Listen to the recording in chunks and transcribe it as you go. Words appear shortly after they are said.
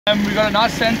We've got a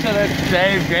nice center that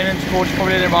Dave Gannon scored,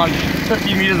 probably at around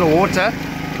 50 meters of water.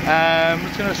 I'm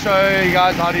just going to show you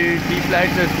guys how to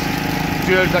deflate it,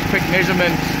 do a quick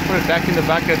measurement, put it back in the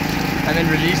bucket, and then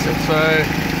release it. So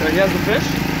here's the fish.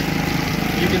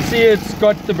 You can see it's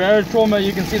got the barotrauma.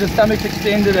 You can see the stomach's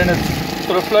extended and it's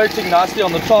sort of floating nicely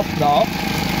on the top now.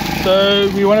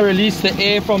 So we want to release the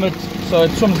air from it so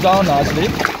it swims down nicely.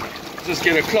 Just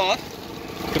get a cloth.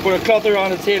 To put a cloth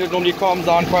around its head, it normally calms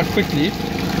down quite quickly.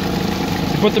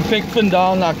 Put the pig fin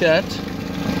down like that,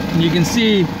 and you can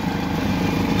see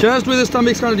just where the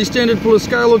stomach's kind of distended, pull a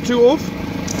scale or two off,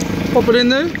 pop it in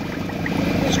there,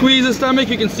 squeeze the stomach.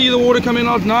 You can see the water coming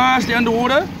out nicely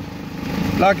underwater,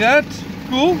 like that.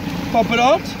 Cool. Pop it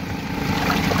out,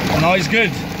 and now he's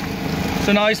good.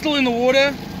 So now he's still in the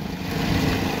water.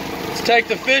 Let's take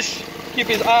the fish, keep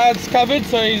his eyes covered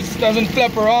so he doesn't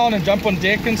flap around and jump on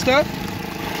deck and stuff.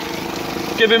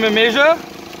 Give him a measure.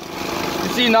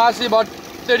 You see nicely about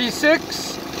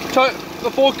 36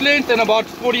 the fork length and about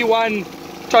 41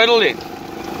 total length.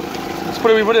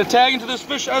 We put a tag into this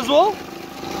fish as well.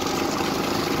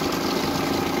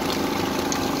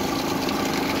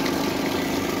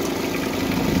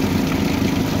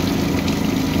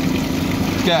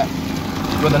 Okay.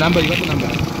 You got the number? You got the number.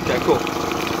 Okay, cool.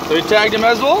 So we tagged him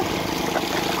as well.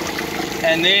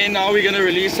 And then now we're going to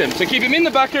release him. So keep him in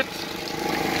the bucket.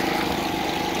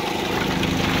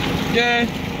 Okay.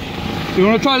 So we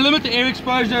want to try to limit the air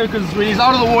exposure because when he's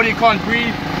out of the water he can't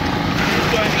breathe.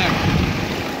 He's going back.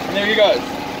 And there he goes.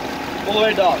 All the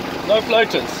way down. No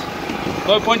floaters.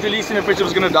 No point releasing a fish that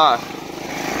was going to die.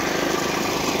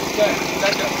 Okay,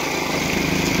 that's it.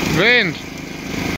 Wind.